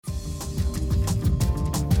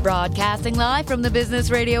Broadcasting live from the Business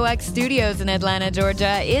Radio X studios in Atlanta,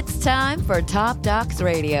 Georgia, it's time for Top Docs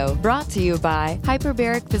Radio, brought to you by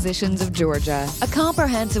Hyperbaric Physicians of Georgia, a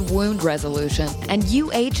comprehensive wound resolution and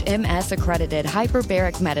UHMS-accredited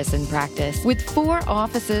hyperbaric medicine practice with 4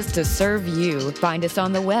 offices to serve you. Find us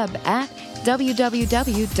on the web at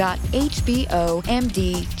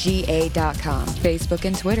www.hbomdga.com, Facebook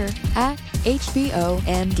and Twitter at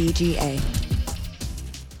hbomdga.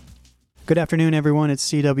 Good afternoon, everyone. It's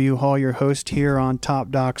C.W. Hall, your host here on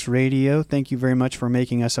Top Docs Radio. Thank you very much for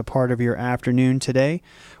making us a part of your afternoon today.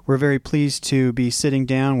 We're very pleased to be sitting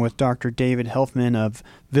down with Dr. David Helfman of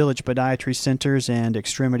Village Podiatry Centers and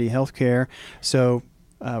Extremity Healthcare. So,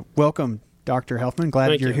 welcome, Dr. Helfman.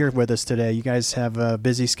 Glad you're here with us today. You guys have a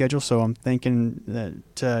busy schedule, so I'm thinking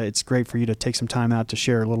that it's great for you to take some time out to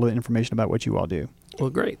share a little information about what you all do. Well,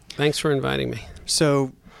 great. Thanks for inviting me.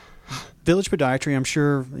 So, Village Podiatry, I'm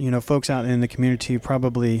sure, folks out in the community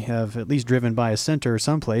probably have at least driven by a center or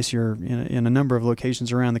someplace. You're in a number of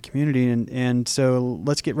locations around the community, and so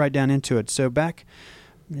let's get right down into it. So back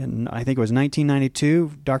in, I think it was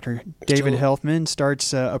 1992, Dr. David Helfman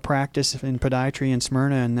starts a practice in podiatry in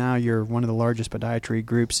Smyrna, and now you're one of the largest podiatry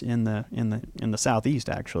groups in the Southeast,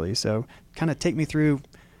 actually. So kind of take me through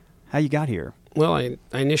how you got here. Well, I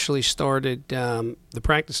initially started, the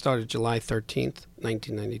practice started July 13th,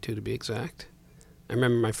 1992 to be exact. I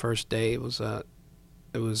remember my first day. It was a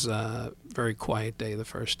very quiet day the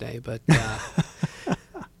first day, but,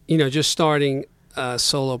 just starting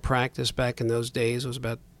solo practice back in those days was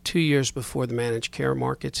about 2 years before the managed care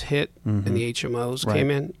markets hit and the HMOs came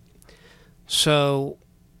in. So,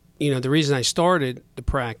 the reason I started the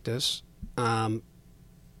practice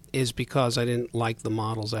is because I didn't like the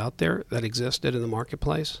models out there that existed in the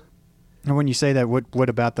marketplace. And when you say that, what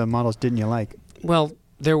about the models didn't you like? Well,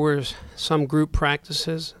 there were some group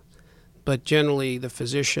practices, but generally the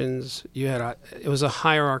physicians, it was a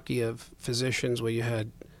hierarchy of physicians where you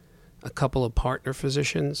had a couple of partner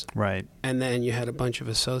physicians. Right. And then you had a bunch of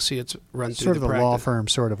associates run through the practice. Sort of a law firm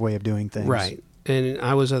sort of way of doing things. Right. And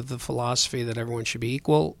I was of the philosophy that everyone should be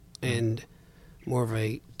equal and more of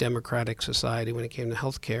a democratic society when it came to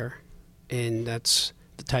healthcare, and that's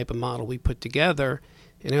the type of model we put together.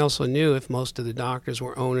 And I also knew if most of the doctors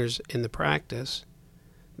were owners in the practice,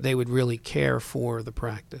 they would really care for the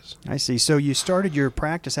practice. I see. So you started your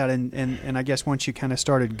practice out, and I guess once you kind of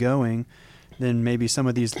started going, then maybe some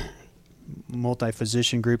of these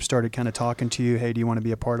multi-physician groups started kind of talking to you, hey, do you want to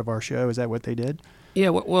be a part of our show? Is that what they did? Yeah,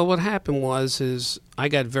 well, what happened is I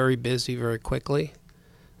got very busy very quickly.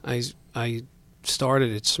 I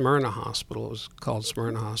started at Smyrna Hospital. It was called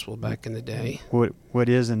Smyrna Hospital back in the day. What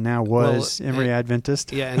is and now was Emory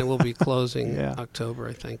Adventist. Yeah, and it will be closing October,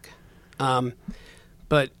 I think.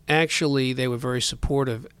 But actually, they were very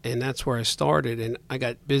supportive, and that's where I started. And I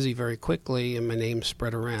got busy very quickly, and my name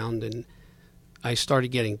spread around, and I started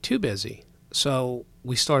getting too busy. So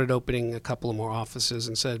we started opening a couple of more offices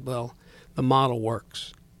and said, well, the model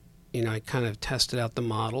works. I kind of tested out the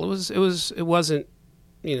model. It wasn't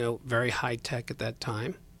very high tech at that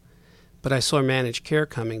time, but I saw managed care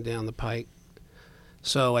coming down the pike.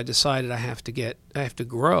 So I decided I have to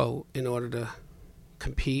grow in order to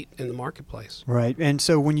compete in the marketplace. Right. And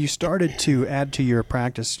so when you started to add to your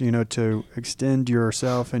practice, to extend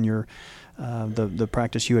yourself and your the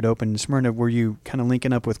practice you had opened in Smyrna, were you kind of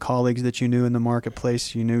linking up with colleagues that you knew in the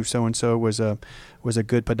marketplace? You knew so-and-so was a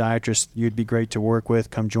good podiatrist you'd be great to work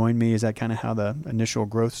with, come join me. Is that kind of how the initial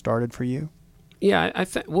growth started for you? Yeah,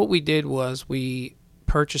 what we did was we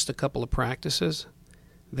purchased a couple of practices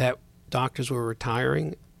that doctors were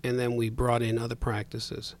retiring, and then we brought in other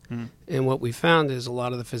practices. And what we found is a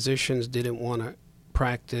lot of the physicians didn't want to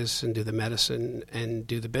practice and do the medicine and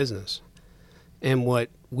do the business. And what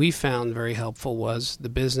we found very helpful was the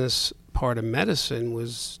business part of medicine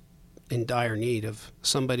was in dire need of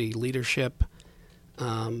somebody leadership.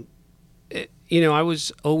 I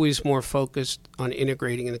was always more focused on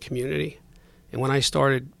integrating in the community. And when I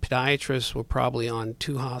started, podiatrists were probably on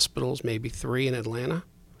 2 hospitals, maybe 3 in Atlanta.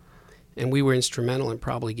 And we were instrumental in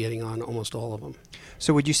probably getting on almost all of them.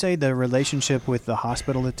 So would you say the relationship with the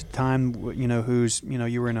hospital at the time, were you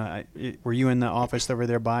in the office over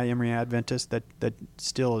there by Emory Adventist that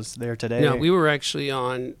still is there today? No, we were actually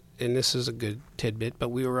on, and this is a good tidbit, but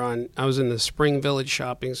I was in the Spring Village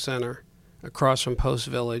Shopping Center across from Post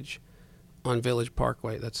Village on Village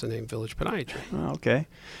Parkway. That's the name, Village Podiatry. Oh, okay.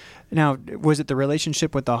 Now, was it the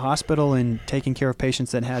relationship with the hospital and taking care of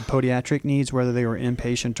patients that had podiatric needs, whether they were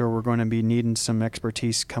inpatient or were going to be needing some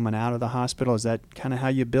expertise coming out of the hospital? Is that kind of how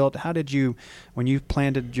you built? How did you, when you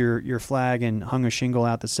planted your flag and hung a shingle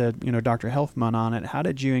out that said, Dr. Helfman on it, how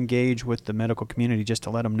did you engage with the medical community just to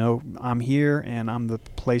let them know I'm here and I'm the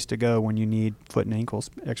place to go when you need foot and ankle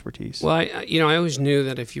expertise? Well, I always knew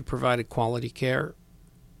that if you provided quality care,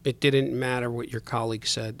 it didn't matter what your colleagues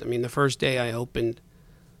said. I mean, the first day I opened,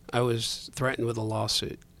 I was threatened with a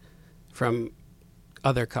lawsuit from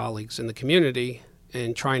other colleagues in the community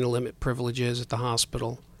and trying to limit privileges at the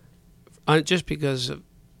hospital just because of,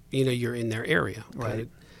 you're in their area. Right.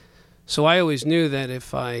 So I always knew that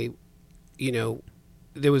if I,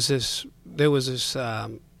 there was this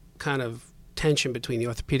kind of tension between the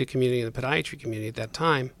orthopedic community and the podiatry community at that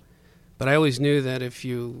time. But I always knew that if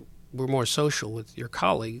you were more social with your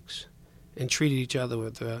colleagues and treated each other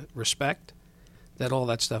with respect, that all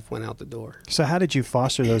that stuff went out the door. So how did you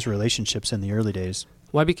foster those relationships in the early days?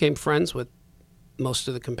 Well, I became friends with most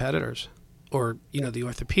of the competitors or, the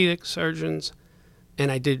orthopedic surgeons.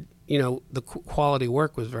 And I did, the quality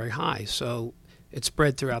work was very high. So it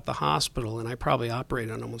spread throughout the hospital, and I probably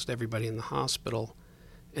operated on almost everybody in the hospital.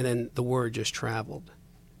 And then the word just traveled.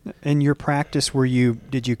 In your practice,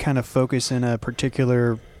 did you kind of focus in a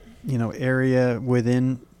particular, area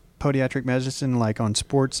within podiatric medicine, like on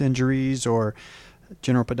sports injuries or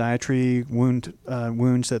general podiatry,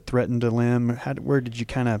 wounds that threatened a limb? Where did you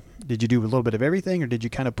do a little bit of everything, or did you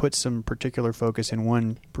kind of put some particular focus in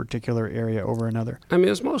one particular area over another? I mean,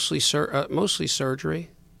 it was mostly surgery,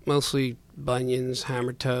 mostly bunions,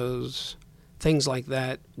 hammer toes, things like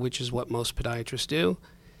that, which is what most podiatrists do.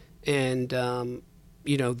 And,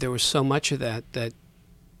 there was so much of that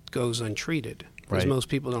goes untreated, because most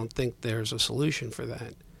people don't think there's a solution for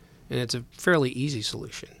that. And it's a fairly easy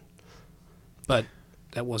solution, but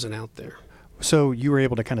that wasn't out there. So you were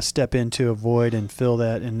able to kind of step in to avoid and fill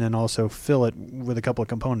that, and then also fill it with a couple of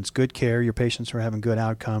components. Good care, your patients were having good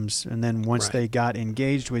outcomes, and then once they got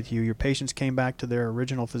engaged with you, your patients came back to their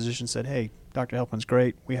original physician and said, hey, Dr. Helfman's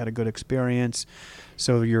great, we had a good experience.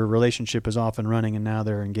 So your relationship is off and running, and now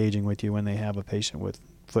they're engaging with you when they have a patient with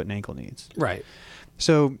foot and ankle needs. Right.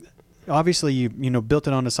 So obviously you built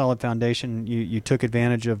it on a solid foundation. You took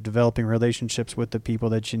advantage of developing relationships with the people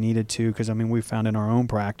that you needed to, because we found in our own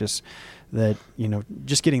practice that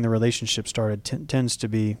just getting the relationship started tends to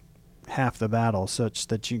be half the battle, such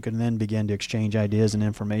that you can then begin to exchange ideas and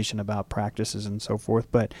information about practices and so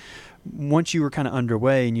forth. But once you were kind of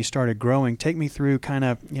underway and you started growing, take me through kind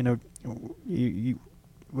of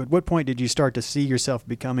at what point did you start to see yourself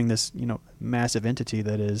becoming this, massive entity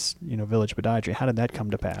that is, Village Podiatry? How did that come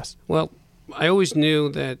to pass? Well, I always knew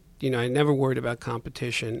that, I never worried about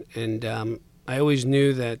competition, and I always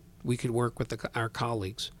knew that we could work with our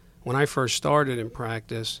colleagues. When I first started in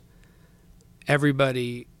practice, there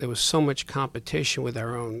was so much competition with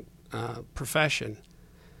our own profession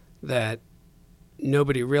that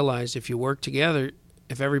nobody realized if you work together,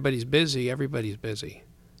 if everybody's busy, everybody's busy.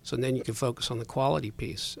 So then you can focus on the quality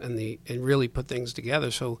piece and really put things together.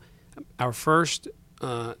 So our first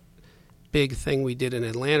big thing we did in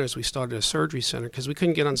Atlanta is we started a surgery center, because we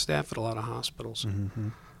couldn't get on staff at a lot of hospitals. Mm-hmm.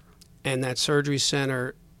 And that surgery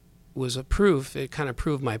center was approved. It kind of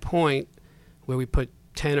proved my point, where we put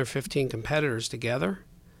 10 or 15 competitors together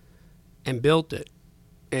and built it.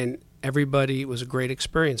 And it was a great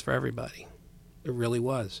experience for everybody. It really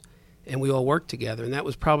was. And we all worked together. And that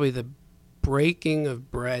was probably the breaking of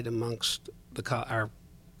bread amongst our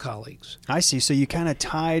colleagues. I see. So you kind of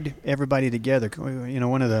tied everybody together.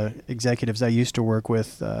 One of the executives I used to work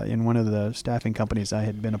with in one of the staffing companies I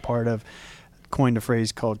had been a part of coined a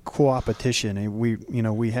phrase called co-opetition. And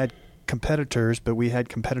we had competitors, but we had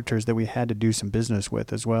competitors that we had to do some business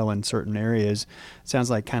with as well in certain areas. Sounds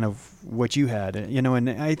like kind of what you had, and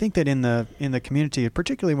I think that in the community,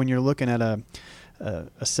 particularly when you're looking at a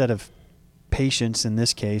set of patients in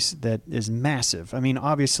this case that is massive.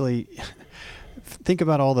 Obviously, think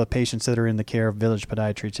about all the patients that are in the care of Village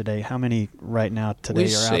Podiatry today. How many right now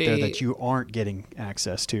today are out there that you aren't getting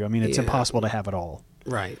access to? It's impossible to have it all.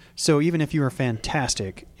 Right. So even if you were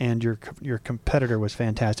fantastic and your competitor was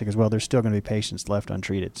fantastic as well, there's still going to be patients left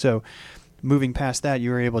untreated. So moving past that, you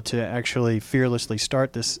were able to actually fearlessly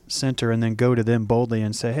start this center and then go to them boldly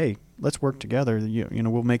and say, hey, let's work together.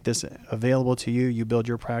 We'll make this available to you. You build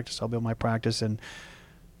your practice, I'll build my practice, and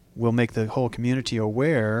we'll make the whole community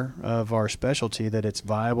aware of our specialty, that it's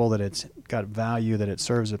viable, that it's got value, that it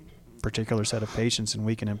serves a particular set of patients, and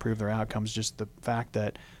we can improve their outcomes. Just the fact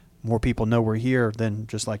that more people know we're here, then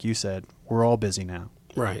just like you said, we're all busy now.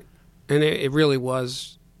 Right. And it really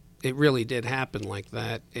was it really did happen like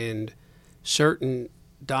that. And certain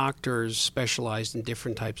doctors specialized in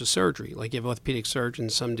different types of surgery. Like you have orthopedic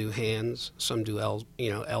surgeons, some do hands, some do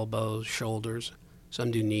elbows, shoulders,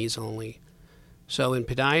 some do knees only. So in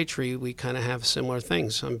podiatry, we kind of have similar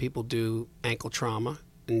things. Some people do ankle trauma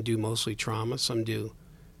and do mostly trauma. Some do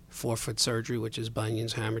forefoot surgery, which is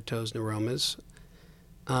bunions, hammer toes, neuromas.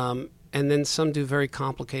 And then some do very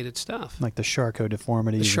complicated stuff. Like the Charcot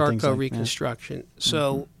deformity. The Charcot like reconstruction.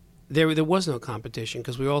 So there was no competition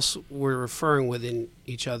because we also were referring within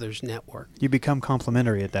each other's network. You become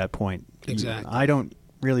complementary at that point. Exactly. I don't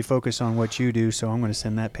really focus on what you do, so I'm going to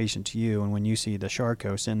send that patient to you, and when you see the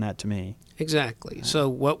Charcot, send that to me. Exactly. So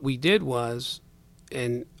what we did was,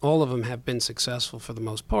 and all of them have been successful for the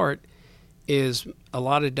most part, is a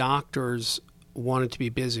lot of doctors wanted to be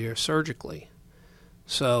busier surgically.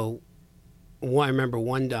 So I remember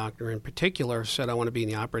one doctor in particular said, I want to be in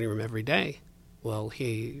the operating room every day. Well,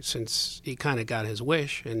 since he kind of got his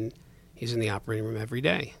wish, and he's in the operating room every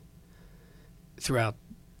day throughout,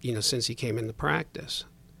 since he came into practice.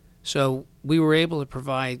 So we were able to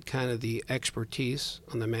provide kind of the expertise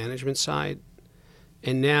on the management side.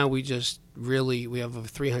 And now we have over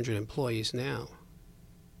 300 employees now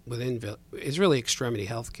within it's really Extremity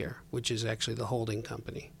Healthcare, which is actually the holding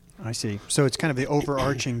company. I see. So it's kind of the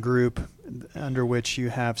overarching group under which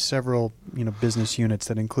you have several, business units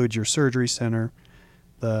that include your surgery center,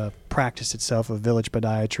 the practice itself of Village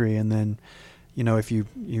Podiatry, and then, if you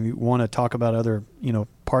want to talk about other,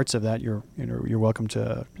 parts of that, you're welcome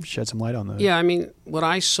to shed some light on those. Yeah, I mean, what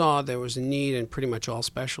I saw, there was a need in pretty much all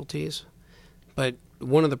specialties, but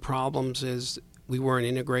one of the problems is we weren't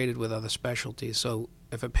integrated with other specialties. So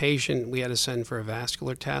if a patient, we had to send for a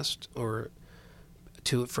vascular test or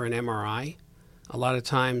for an MRI, a lot of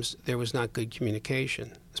times there was not good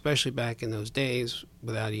communication, especially back in those days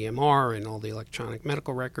without EMR and all the electronic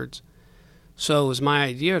medical records. So it was my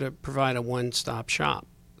idea to provide a one-stop shop.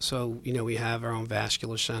 So, we have our own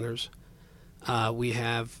vascular centers. We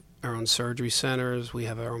have our own surgery centers. We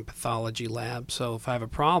have our own pathology lab. So if I have a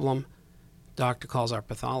problem, doctor calls our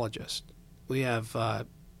pathologist. We have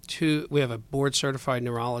we have a board-certified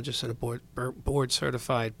neurologist and a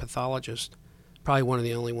board-certified pathologist, probably one of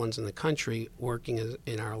the only ones in the country working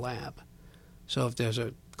in our lab. So if there's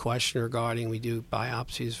a question regarding, we do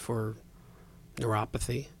biopsies for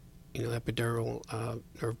neuropathy, epidural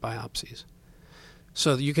nerve biopsies.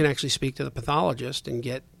 So you can actually speak to the pathologist and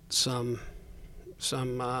get some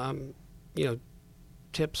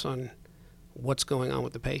tips on what's going on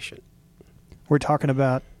with the patient. We're talking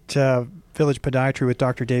about Village Podiatry with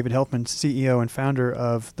Dr. David Helfman, CEO and founder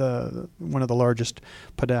of one of the largest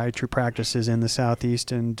podiatry practices in the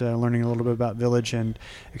Southeast, and learning a little bit about Village and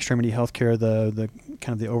Extremity Healthcare, the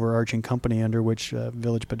kind of the overarching company under which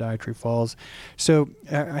Village Podiatry falls. So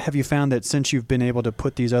have you found that since you've been able to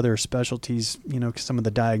put these other specialties, some of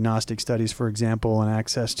the diagnostic studies, for example, and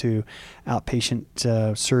access to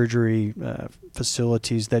outpatient surgery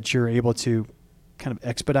facilities, that you're able to kind of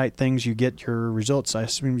expedite things? You get your results. I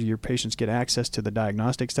assume your patients get access to the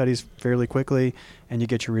diagnostic studies fairly quickly, and you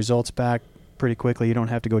get your results back pretty quickly. You don't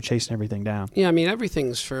have to go chasing everything down. Yeah, I mean,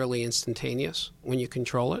 everything's fairly instantaneous when you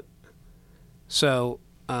control it. So,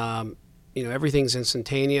 everything's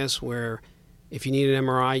instantaneous, where if you need an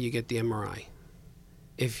MRI, you get the MRI.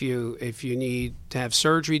 If you need to have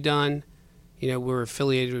surgery done, we're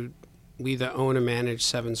affiliated, we either own or manage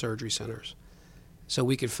 7 surgery centers. So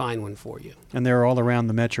we could find one for you. And they're all around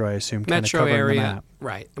the metro, I assume, kind of covering area, the map.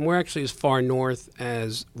 Right. And we're actually as far north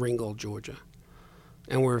as Ringgold, Georgia.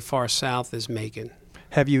 And we're as far south as Macon.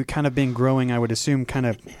 Have you kind of been growing, I would assume, kind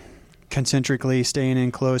of concentrically, staying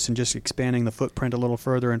in close and just expanding the footprint a little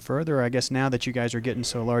further and further? I guess now that you guys are getting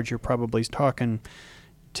so large, you're probably talking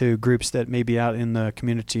to groups that may be out in the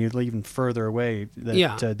community even further away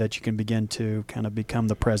that you can begin to kind of become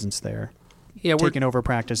the presence there. Yeah, we're taking over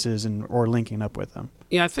practices or linking up with them.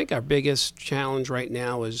 Yeah, I think our biggest challenge right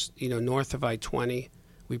now is, north of I-20,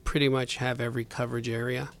 we pretty much have every coverage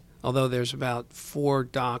area. Although there's about 4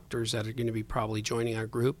 doctors that are going to be probably joining our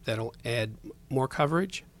group that'll add more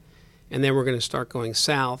coverage. And then we're going to start going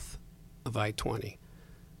south of I-20.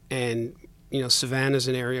 And, Savannah's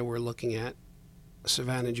an area we're looking at,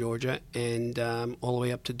 Savannah, Georgia, and all the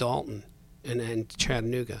way up to Dalton and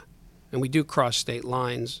Chattanooga. And we do cross state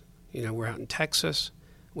lines. We're out in Texas,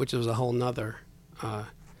 which is a whole nother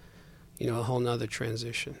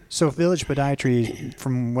transition. So Village Podiatry,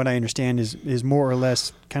 from what I understand, is more or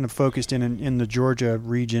less kind of focused in the Georgia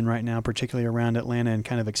region right now, particularly around Atlanta, and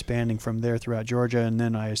kind of expanding from there throughout Georgia. And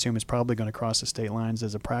then I assume it's probably going to cross the state lines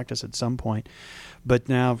as a practice at some point. But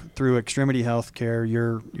now through Extremity Healthcare,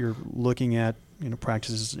 you're looking at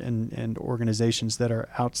practices and organizations that are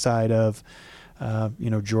outside of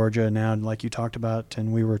Georgia now, like you talked about,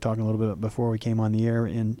 and we were talking a little bit before we came on the air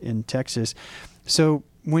in Texas. So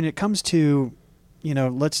when it comes to,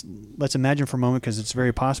 let's imagine for a moment, because it's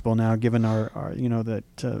very possible now, given our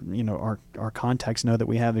contacts know that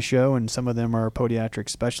we have a show, and some of them are podiatric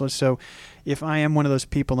specialists. So if I am one of those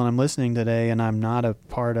people and I'm listening today and I'm not a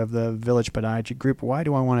part of the Village Podiatry Group, why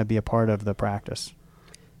do I want to be a part of the practice?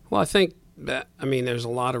 Well, I think that, there's a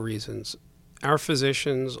lot of reasons. Our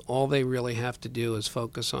physicians, all they really have to do is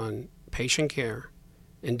focus on patient care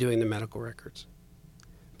and doing the medical records.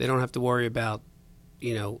 They don't have to worry about,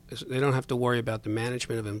 they don't have to worry about the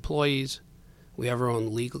management of employees. We have our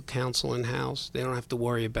own legal counsel in-house. They don't have to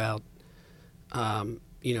worry about,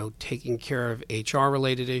 taking care of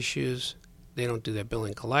HR-related issues. They don't do their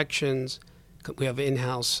billing collections. We have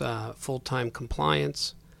in-house full-time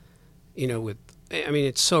compliance.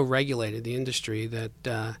 It's so regulated, the industry,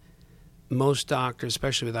 that most doctors,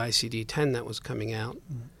 especially with ICD-10 that was coming out,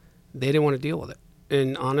 they didn't want to deal with it.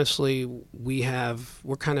 And honestly,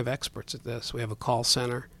 we're kind of experts at this. We have a call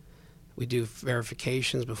center. We do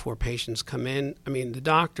verifications before patients come in. The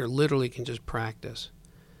doctor literally can just practice.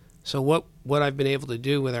 So what I've been able to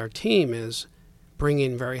do with our team is bring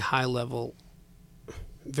in very high-level,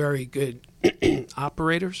 very good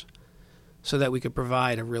operators so that we could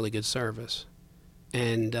provide a really good service.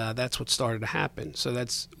 And that's what started to happen. So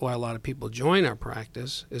that's why a lot of people join our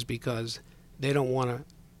practice, is because they don't want to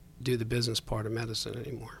do the business part of medicine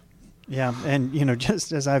anymore. Yeah, and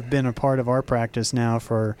just as I've been a part of our practice now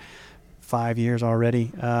for 5 years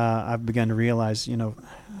already, I've begun to realize,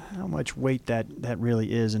 how much weight that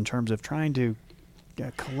really is in terms of trying to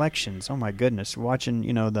collections. Oh my goodness, watching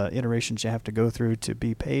the iterations you have to go through to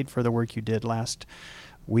be paid for the work you did last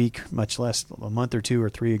week, much less a month or 2 or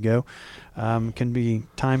 3 ago, can be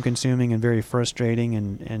time consuming and very frustrating.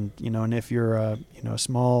 And if you're a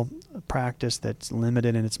small practice that's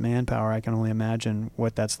limited in its manpower, I can only imagine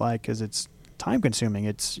what that's like, because it's time consuming.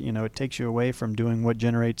 It's, it takes you away from doing what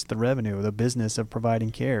generates the revenue, the business of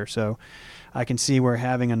providing care. So I can see where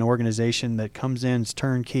having an organization that comes in, it's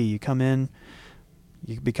turnkey. You come in,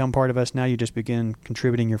 you become part of us. Now you just begin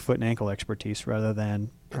contributing your foot and ankle expertise rather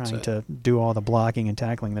than trying to do all the blocking and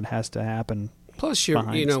tackling that has to happen. Plus,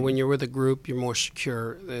 when you're with a group, you're more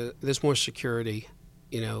secure. There's more security.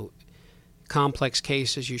 Complex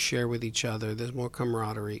cases you share with each other. There's more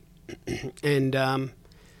camaraderie. And,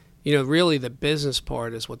 really the business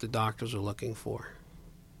part is what the doctors are looking for.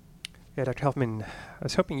 Yeah, Dr. Helfman, I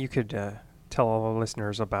was hoping you could tell all our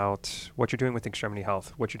listeners about what you're doing with Extremity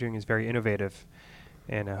Health. What you're doing is very innovative,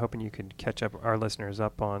 and hoping you could catch up our listeners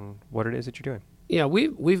up on what it is that you're doing. Yeah,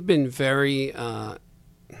 we've been very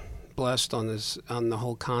blessed on the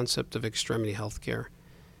whole concept of extremity healthcare,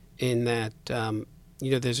 in that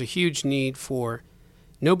there's a huge need for.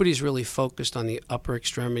 Nobody's really focused on the upper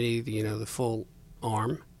extremity, the full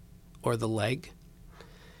arm or the leg,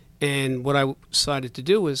 and what I decided to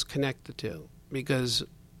do was connect the two, because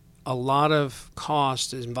a lot of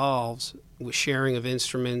cost involves with sharing of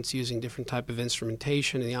instruments, using different type of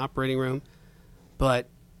instrumentation in the operating room. But,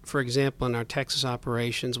 for example, in our Texas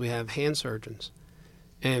operations, we have hand surgeons,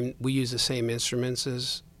 and we use the same instruments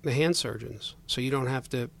as the hand surgeons. So you don't have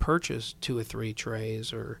to purchase 2 or 3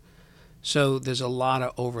 trays. So there's a lot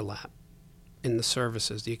of overlap in the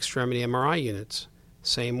services. The extremity MRI units,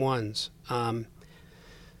 same ones.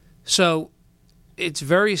 So it's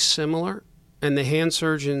very similar. And the hand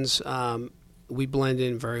surgeons, we blend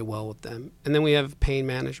in very well with them. And then we have pain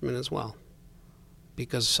management as well,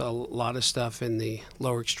 because a lot of stuff in the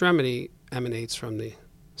lower extremity emanates from the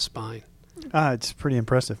spine. It's pretty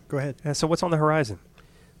impressive. Go ahead. So what's on the horizon?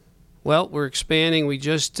 Well, we're expanding. We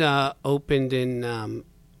just opened in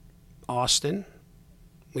Austin.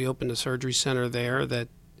 We opened a surgery center there that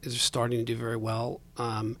is starting to do very well.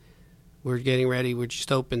 We're getting ready. We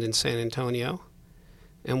just opened in San Antonio.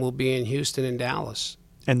 And we'll be in Houston and Dallas.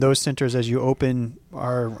 And those centers, as you open,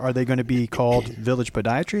 are they going to be called Village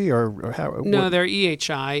Podiatry or how? No, they're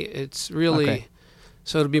EHI. It's really okay.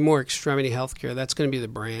 So it'll be more Extremity Healthcare. That's going to be the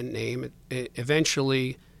brand name.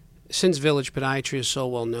 Eventually, since Village Podiatry is so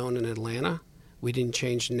well known in Atlanta, we didn't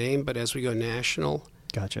change the name. But as we go national,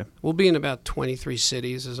 gotcha. We'll be in about 23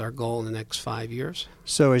 cities as our goal in the next 5 years.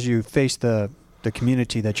 So as you face the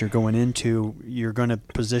community that you're going into, you're going to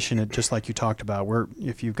position it just like you talked about, where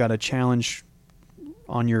if you've got a challenge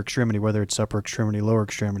on your extremity, whether it's upper extremity, lower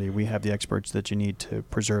extremity, we have the experts that you need to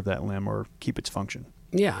preserve that limb or keep its function.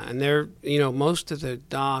 Yeah, and they're, most of the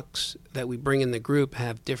docs that we bring in the group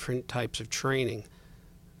have different types of training.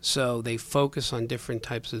 So they focus on different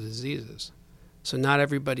types of diseases. So not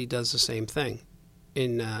everybody does the same thing.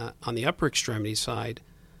 on the upper extremity side,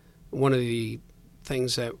 one of the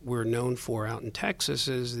things that we're known for out in Texas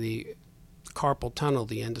is the carpal tunnel,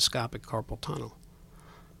 the endoscopic carpal tunnel.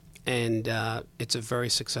 And it's a very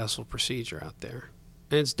successful procedure out there.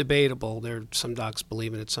 And it's debatable. There some docs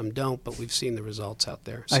believe in it, some don't, but we've seen the results out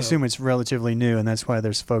there. I assume it's relatively new, and that's why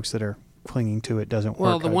there's folks that are clinging to it. Doesn't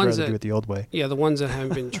work. I'd rather do it the old way. Yeah, the ones that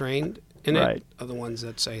haven't been trained in right. it are the ones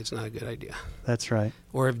that say it's not a good idea. That's right.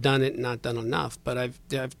 Or have done it and not done enough. But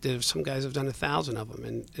there's some guys have done 1,000 of them,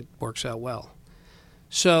 and it works out well.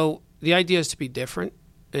 So the idea is to be different,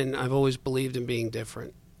 and I've always believed in being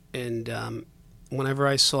different. And whenever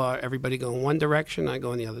I saw everybody go in one direction, I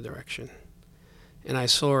go in the other direction. And I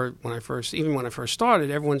saw when I first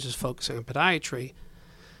started, everyone's just focusing on podiatry.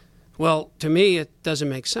 Well, to me, it doesn't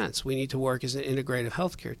make sense. We need to work as an integrative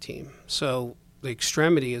healthcare team. So the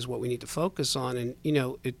extremity is what we need to focus on. And,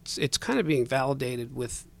 it's kind of being validated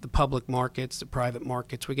with the public markets, the private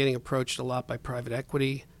markets. We're getting approached a lot by private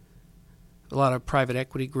equity, a lot of private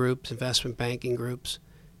equity groups, investment banking groups,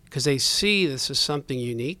 because they see this as something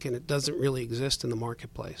unique and it doesn't really exist in the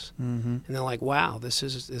marketplace. Mm-hmm. And they're like, wow, this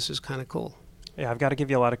is kind of cool. Yeah, I've got to give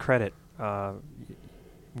you a lot of credit.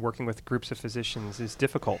 Working with groups of physicians is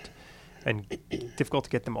difficult, and difficult to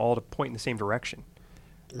get them all to point in the same direction.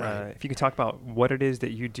 Right. If you could talk about what it is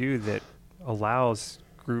that you do that allows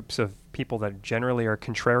groups of people that generally are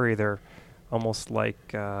contrary, they're almost like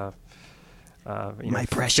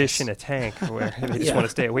fish in a tank where they just want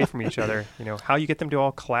to stay away from each other. How you get them to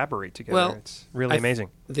all collaborate together. Well, it's really amazing.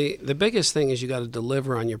 The biggest thing is you got to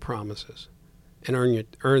deliver on your promises and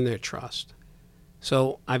earn their trust.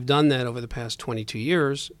 So I've done that over the past 22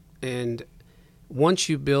 years, and once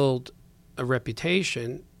you build a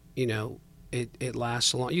reputation, it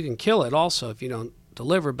lasts a long. You can kill it also if you don't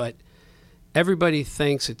deliver, but everybody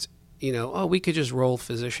thinks it's, we could just roll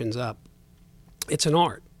physicians up. It's an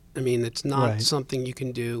art. I mean, it's not something you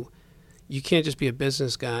can do. You can't just be a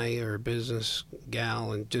business guy or a business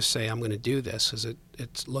gal and just say, I'm going to do this because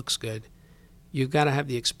it looks good. You've got to have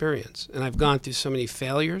the experience. And I've gone through so many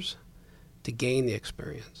failures to gain the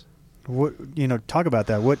experience. What talk about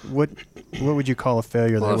that. What would you call a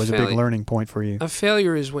failure that was a big learning point for you? A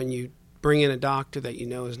failure is when you bring in a doctor that you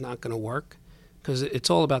know is not going to work, because it's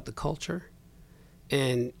all about the culture.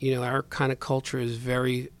 And our kind of culture is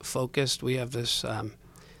very focused. We have this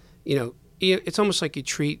it's almost like you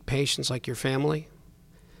treat patients like your family.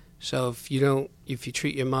 So if you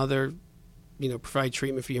treat your mother, provide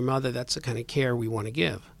treatment for your mother, that's the kind of care we want to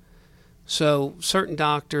give. So certain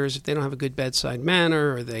doctors, if they don't have a good bedside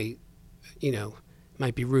manner, or they,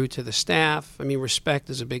 might be rude to the staff. I mean, respect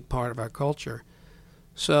is a big part of our culture.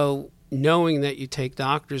 So knowing that you take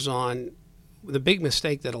doctors on, the big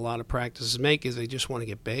mistake that a lot of practices make is they just want to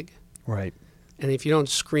get big. Right. And if you don't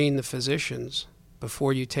screen the physicians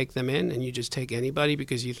before you take them in, and you just take anybody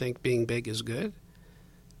because you think being big is good,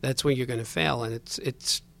 that's when you're going to fail. And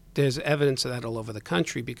there's evidence of that all over the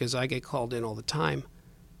country, because I get called in all the time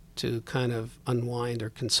to kind of unwind or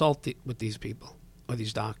consult with these people or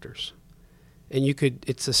these doctors. And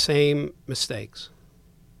it's the same mistakes.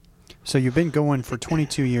 So you've been going for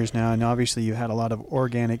 22 years now, and obviously you had a lot of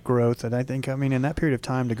organic growth. And I think, in that period of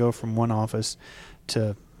time to go from one office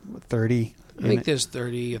to 30. I think there's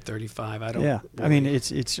 30 or 35. I don't. Yeah, really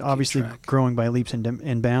it's obviously growing by leaps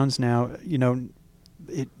and bounds now.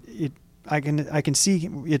 I can see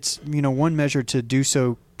it's one measure to do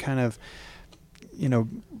so kind of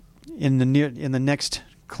in the next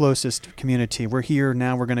closest community. We're here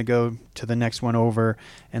now. We're going to go to the next one over,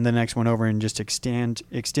 and the next one over, and just extend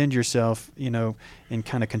yourself, in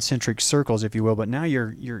kind of concentric circles, if you will. But now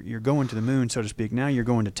you're going to the moon, so to speak. Now you're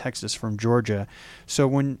going to Texas from Georgia. So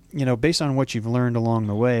when based on what you've learned along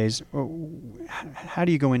the ways, how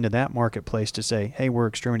do you go into that marketplace to say, hey, we're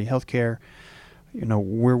extremity healthcare.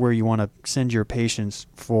 We're where you want to send your patients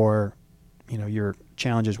for, your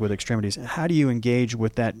challenges with extremities. How do you engage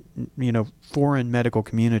with that, foreign medical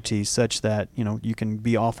community such that, you can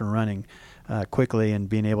be off and running quickly and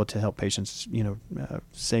being able to help patients,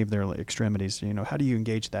 save their extremities? How do you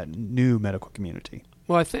engage that new medical community?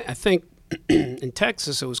 Well, I think in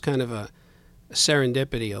Texas it was kind of a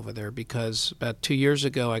serendipity over there, because about 2 years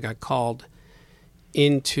ago I got called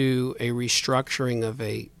into a restructuring of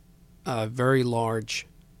a very large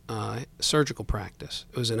surgical practice.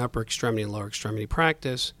 It was an upper extremity and lower extremity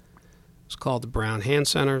practice. It was called the Brown Hand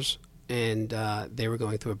Centers, and they were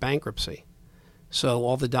going through a bankruptcy. So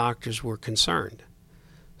all the doctors were concerned.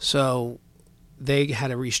 So they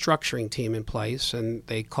had a restructuring team in place, and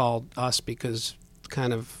they called us because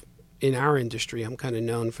kind of in our industry, I'm kind of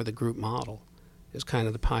known for the group model. It's kind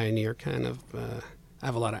of the pioneer kind of I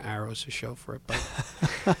have a lot of arrows to show for it.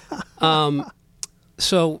 But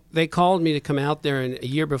so they called me to come out there, and a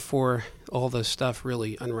year before all this stuff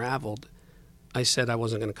really unraveled, I said I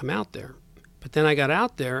wasn't going to come out there. But then I got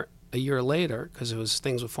out there a year later because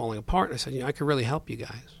things were falling apart, and I said, I could really help you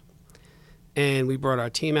guys. And we brought our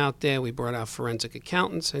team out there. We brought out forensic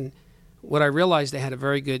accountants, and what I realized, they had a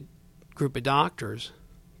very good group of doctors,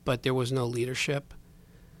 but there was no leadership.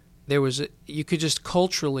 You could just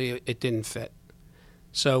culturally, it didn't fit.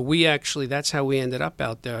 So that's how we ended up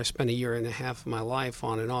out there. I spent a year and a half of my life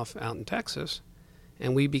on and off out in Texas,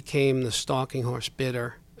 and we became the stalking horse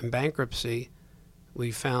bidder in bankruptcy.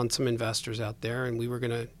 We found some investors out there, and we were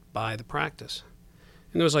going to buy the practice.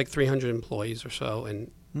 And there was like 300 employees or so,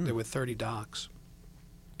 and there were 30 docs.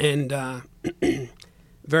 And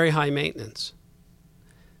very high maintenance.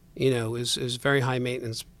 Is very high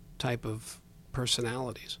maintenance type of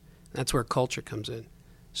personalities. That's where culture comes in.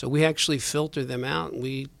 So we actually filter them out, and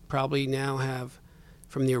we probably now have,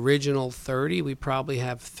 from the original 30, we probably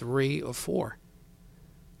have 3 or 4,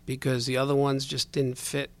 because the other ones just didn't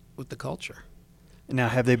fit with the culture. Now,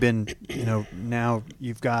 have they been, now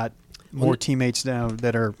you've got more teammates now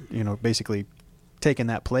that are, basically taking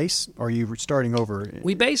that place, or are you starting over?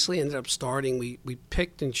 We basically ended up starting. We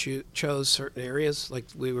picked and chose certain areas. Like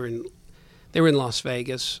they were in Las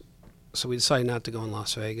Vegas, so we decided not to go in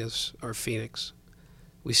Las Vegas or Phoenix.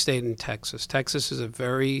 We stayed in Texas. Texas is a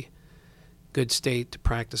very good state to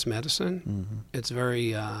practice medicine. Mm-hmm. It's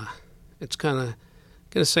very, it's kind of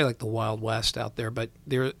going to say like the Wild West out there, but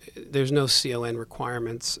there's no CON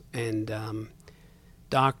requirements, and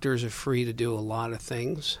doctors are free to do a lot of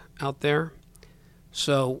things out there.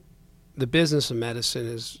 So the business of medicine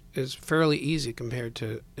is fairly easy compared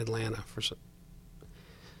to Atlanta.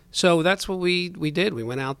 So that's what we did. We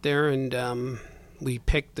went out there, and we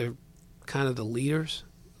picked the leaders,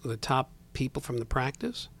 the top people from the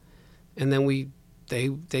practice, and then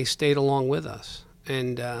they stayed along with us.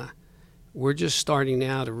 And we're just starting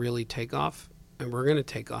now to really take off, and we're going to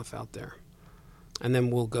take off out there. And then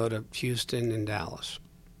we'll go to Houston and Dallas.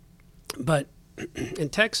 But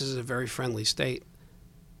and Texas is a very friendly state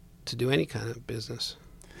to do any kind of business.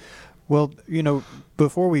 Well,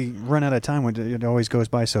 before we run out of time, it always goes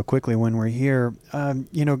by so quickly when we're here,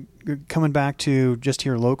 coming back to just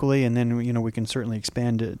here locally, and then, we can certainly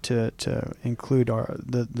expand it to include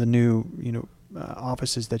the new,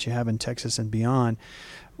 offices that you have in Texas and beyond.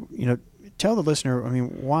 Tell the listener,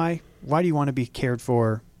 why do you want to be cared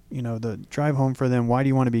for, the drive home for them? Why do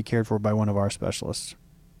you want to be cared for by one of our specialists?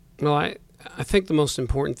 Well, I think the most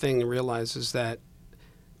important thing to realize is that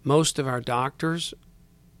most of our doctors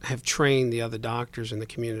have trained the other doctors in the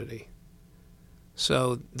community.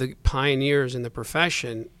 So the pioneers in the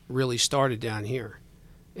profession really started down here,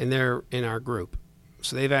 and they're in our group.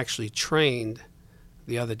 So they've actually trained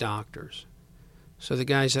the other doctors. So the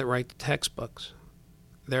guys that write the textbooks,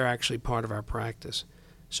 they're actually part of our practice.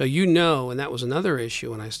 So and that was another issue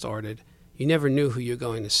when I started, you never knew who you're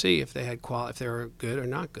going to see if they had if they were good or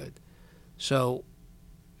not good. So,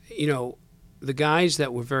 the guys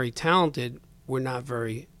that were very talented were not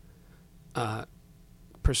very,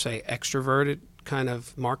 per se, extroverted, kind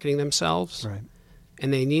of marketing themselves. Right.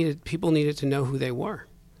 And people needed to know who they were.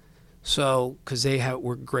 So, because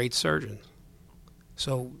were great surgeons.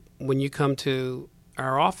 So when you come to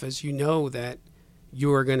our office, you know that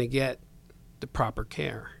you are going to get the proper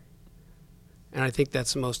care. And I think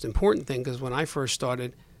that's the most important thing, because when I first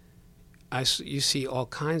started, you see all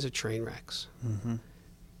kinds of train wrecks. Mm-hmm.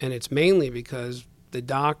 And it's mainly because the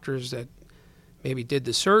doctors that maybe did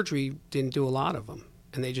the surgery didn't do a lot of them,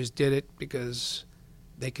 and they just did it because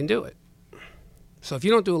they can do it. So if you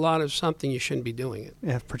don't do a lot of something, you shouldn't be doing it.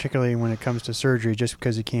 Yeah, particularly when it comes to surgery, just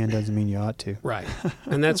because you can doesn't mean you ought to. Right.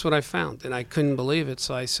 And that's what I found, and I couldn't believe it,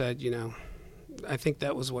 so I said, I think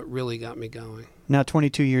that was what really got me going. Now,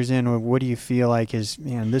 22 years in, what do you feel like this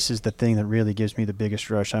is the thing that really gives me the biggest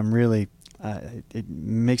rush? I'm really, it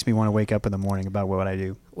makes me want to wake up in the morning about what I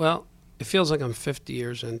do. Well, it feels like I'm 50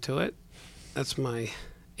 years into it. That's my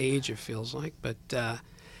age, it feels like. But,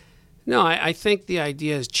 no, I think the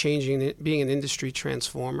idea is changing it, being an industry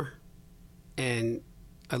transformer. And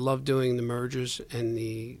I love doing the mergers and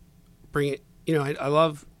I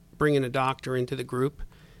love bringing a doctor into the group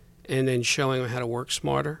and then showing them how to work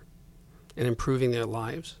smarter and improving their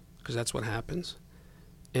lives, because that's what happens.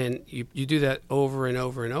 And you do that over and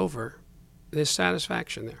over and over, there's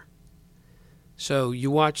satisfaction there. So you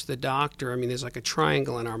watch the doctor, there's like a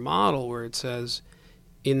triangle in our model where it says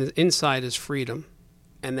inside is freedom,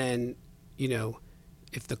 and then,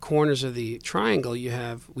 if the corners of the triangle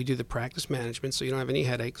we do the practice management, so you don't have any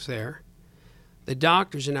headaches there. The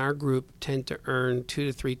doctors in our group tend to earn 2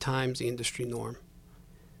 to 3 times the industry norm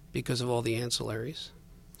because of all the ancillaries.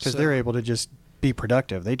 Because they're able to just be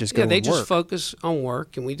productive. They just go they and just work. focus on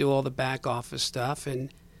work, and we do all the back office stuff,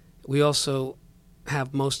 and we also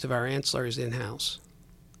have most of our ancillaries in-house.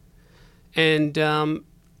 And,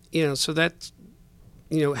 so that's,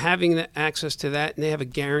 having the access to that, and they have a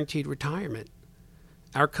guaranteed retirement.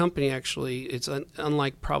 Our company actually, it's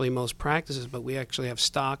unlike probably most practices, but we actually have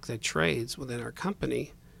stock that trades within our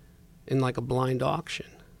company in like a blind auction.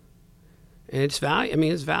 And it's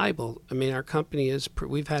valuable. Our company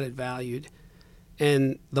we've had it valued,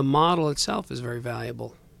 and the model itself is very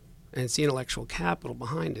valuable, and it's the intellectual capital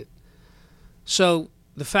behind it. So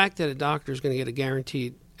the fact that a doctor is going to get a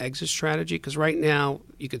guaranteed exit strategy, because right now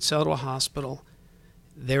you could sell to a hospital,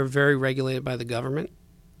 they're very regulated by the government,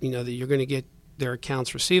 that you're going to get their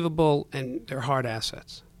accounts receivable and their hard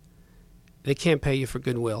assets. They can't pay you for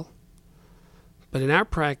goodwill. But in our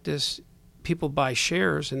practice, people buy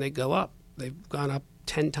shares and they go up. They've gone up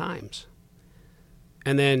 10 times.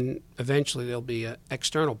 And then eventually there'll be an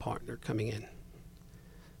external partner coming in.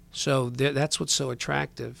 So that's what's so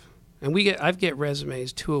attractive. And I get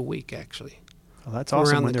resumes 2 a week, actually. Well, that's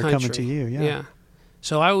awesome when they're coming to you. Yeah.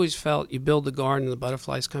 So I always felt you build the garden and the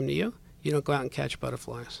butterflies come to you. You don't go out and catch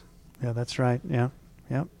butterflies. Yeah, that's right. Yeah.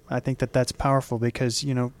 I think that's powerful because,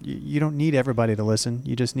 you don't need everybody to listen.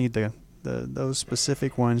 You just need those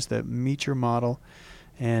specific ones that meet your model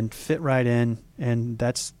and fit right in, and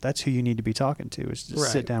that's who you need to be talking to, is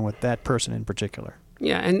just sit down with that person in particular.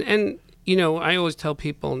 Yeah, and I always tell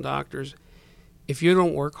people and doctors, if you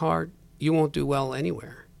don't work hard, you won't do well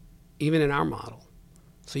anywhere, even in our model.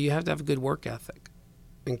 So you have to have a good work ethic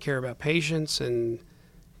and care about patients and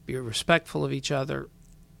be respectful of each other,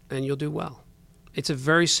 and you'll do well. It's a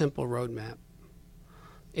very simple roadmap.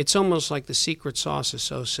 It's almost like the secret sauce is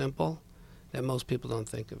so simple that most people don't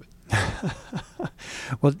think of it.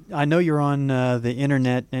 Well, I know you're on the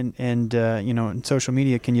internet and and social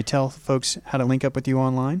media. Can you tell folks how to link up with you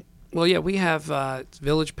online? Well, yeah, we have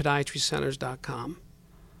villagepodiatrycenters.com.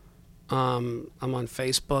 I'm on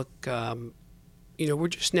Facebook. We're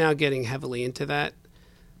just now getting heavily into that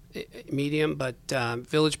medium, but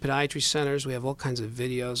Village Podiatry Centers, we have all kinds of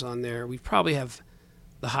videos on there. We probably have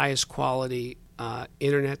the highest quality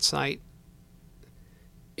internet site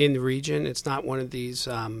in the region. It's not one of these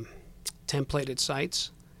templated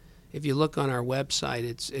sites. If you look on our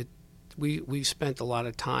website, we've spent a lot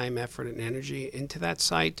of time, effort, and energy into that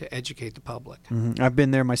site to educate the public. Mm-hmm. I've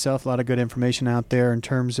been there myself. A lot of good information out there in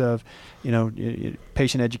terms of,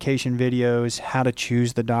 patient education videos, how to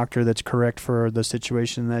choose the doctor that's correct for the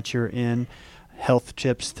situation that you're in, health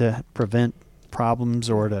tips to prevent problems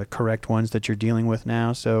or to correct ones that you're dealing with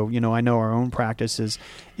now. So, I know our own practice has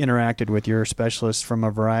interacted with your specialists from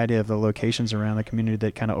a variety of the locations around the community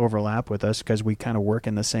that kind of overlap with us because we kind of work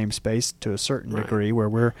in the same space to a certain degree where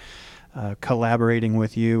we're collaborating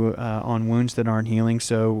with you on wounds that aren't healing.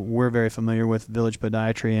 So we're very familiar with Village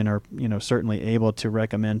Podiatry and are, certainly able to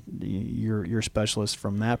recommend your specialist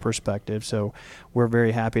from that perspective. So we're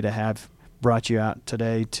very happy to have brought you out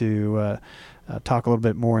today to talk a little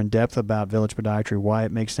bit more in depth about Village Podiatry, why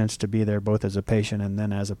it makes sense to be there both as a patient and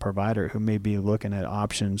then as a provider who may be looking at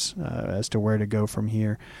options as to where to go from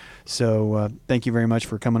here. So thank you very much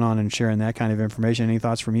for coming on and sharing that kind of information. Any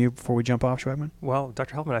thoughts from you before we jump off, Schwegman? Well,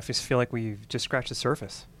 Dr. Helpman, I just feel like we've just scratched the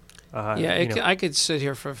surface. I could sit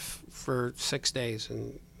here for 6 days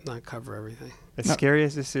and not cover everything. As scary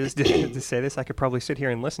as this is to say this, I could probably sit here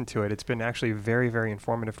and listen to it. It's been actually very, very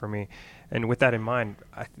informative for me. And with that in mind,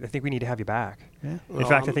 I think we need to have you back. Yeah. In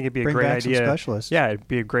fact, I think it'd be a great idea. Some specialists. Yeah, it'd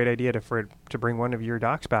be a great idea to bring one of your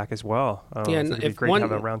docs back as well. It'd be great to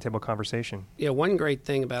have a roundtable conversation. Yeah, one great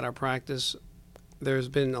thing about our practice, there's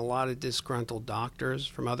been a lot of disgruntled doctors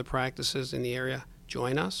from other practices in the area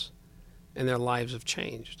join us, and their lives have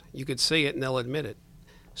changed. You could see it, and they'll admit it.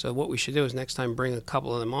 So what we should do is next time bring a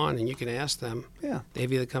couple of them on, and you can ask them. Yeah.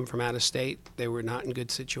 They've either come from out of state, they were not in good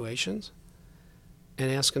situations, and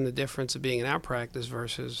ask them the difference of being in our practice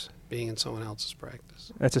versus being in someone else's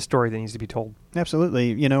practice. That's a story that needs to be told.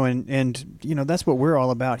 Absolutely. And that's what we're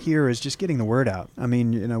all about here is just getting the word out. I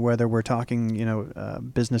mean, whether we're talking,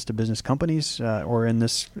 business to business companies or in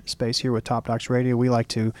this space here with Top Docs Radio, we like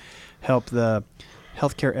to help the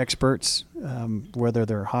healthcare experts, whether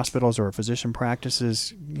they're hospitals or physician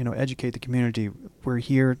practices, educate the community. We're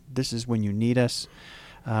here. This is when you need us.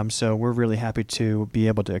 So we're really happy to be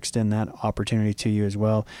able to extend that opportunity to you as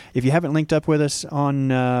well. If you haven't linked up with us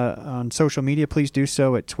on social media, please do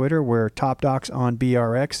so at Twitter. We're Top Docs on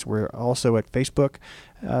BRX. We're also at Facebook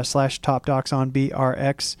 /Top Docs on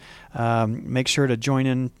BRX. Make sure to join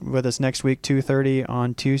in with us next week, 2:30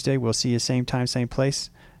 on Tuesday. We'll see you same time, same place.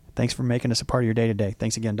 Thanks for making us a part of your day today.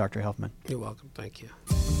 Thanks again, Dr. Helfman. You're welcome. Thank you.